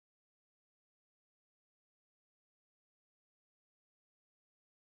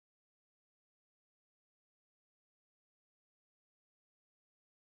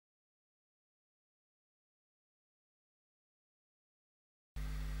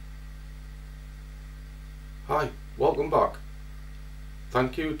Hi, welcome back.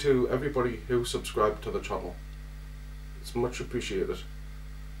 Thank you to everybody who subscribed to the channel. It's much appreciated.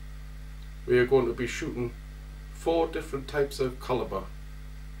 We are going to be shooting 4 different types of calibre: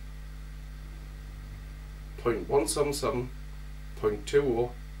 .177, .20,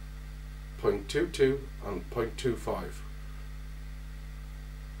 .22 and .25.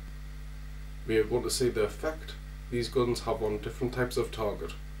 We are going to see the effect these guns have on different types of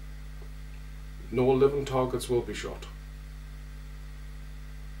target. No living targets will be shot.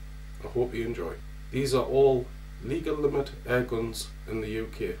 I hope you enjoy. These are all legal limit air guns in the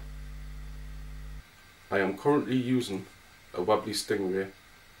UK. I am currently using a Webley Stingray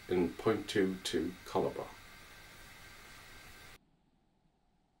in .22 calibre.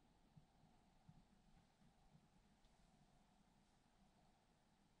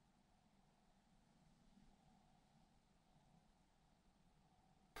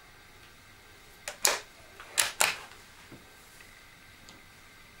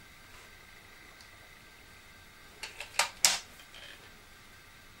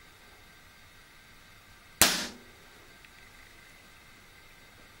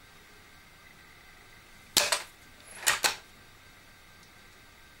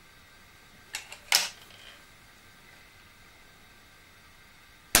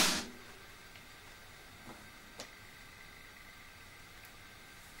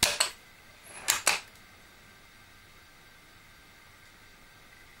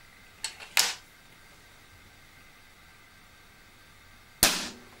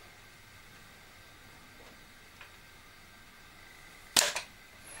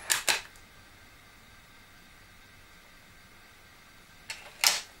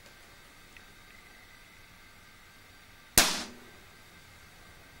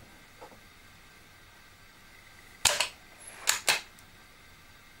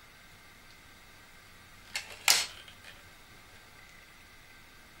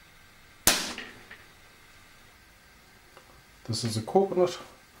 This is a coconut.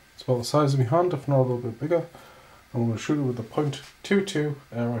 It's about the size of my hand, if not a little bit bigger. I'm going to shoot it with the .22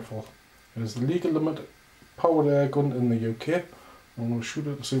 air rifle. It is the legal limit powered air gun in the UK. I'm going to shoot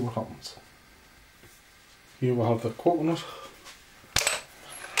it to see what happens. Here we have the coconut.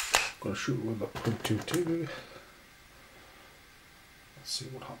 I'm going to shoot it with the .22. Let's see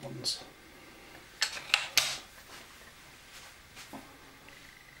what happens.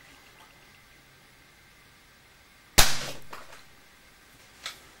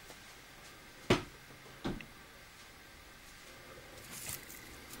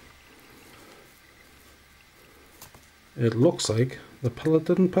 It looks like the pellet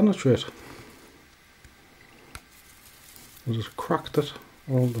didn't penetrate. I just cracked it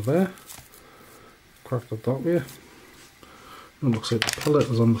all to there, cracked it that way. It looks like the pellet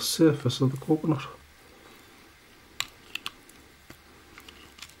is on the surface of the coconut.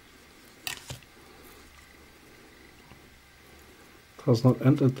 It has not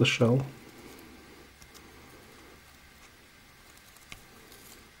entered the shell.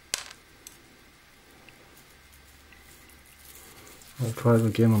 I'll try it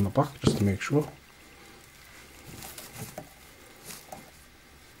again on the back just to make sure.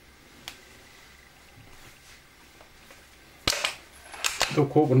 The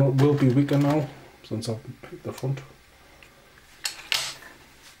coconut will be weaker now since I've picked the front.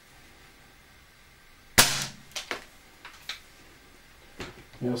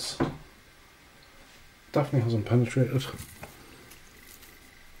 Yes, definitely hasn't penetrated.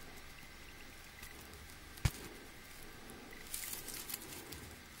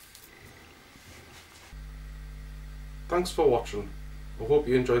 Thanks for watching. I hope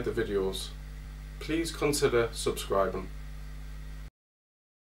you enjoyed the videos. Please consider subscribing.